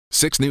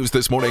6 News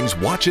This Morning's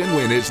Watch and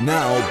Win is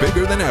now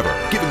bigger than ever,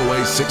 giving away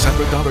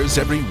 $600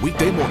 every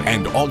weekday morning.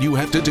 And all you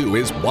have to do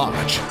is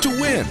watch to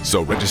win.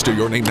 So register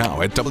your name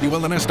now at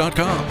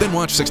WLNS.com. Then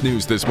watch 6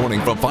 News This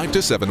Morning from 5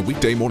 to 7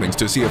 weekday mornings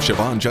to see if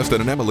Siobhan,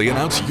 Justin, and Emily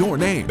announce your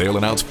name. They'll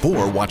announce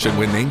 4 Watch and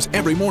Win names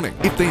every morning.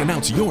 If they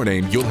announce your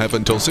name, you'll have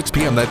until 6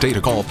 p.m. that day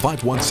to call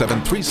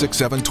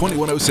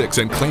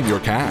 517-367-2106 and claim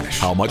your cash.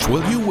 How much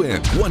will you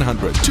win?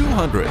 $100,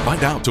 $200.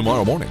 Find out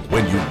tomorrow morning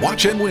when you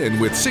Watch and Win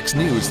with 6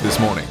 News This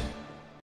Morning.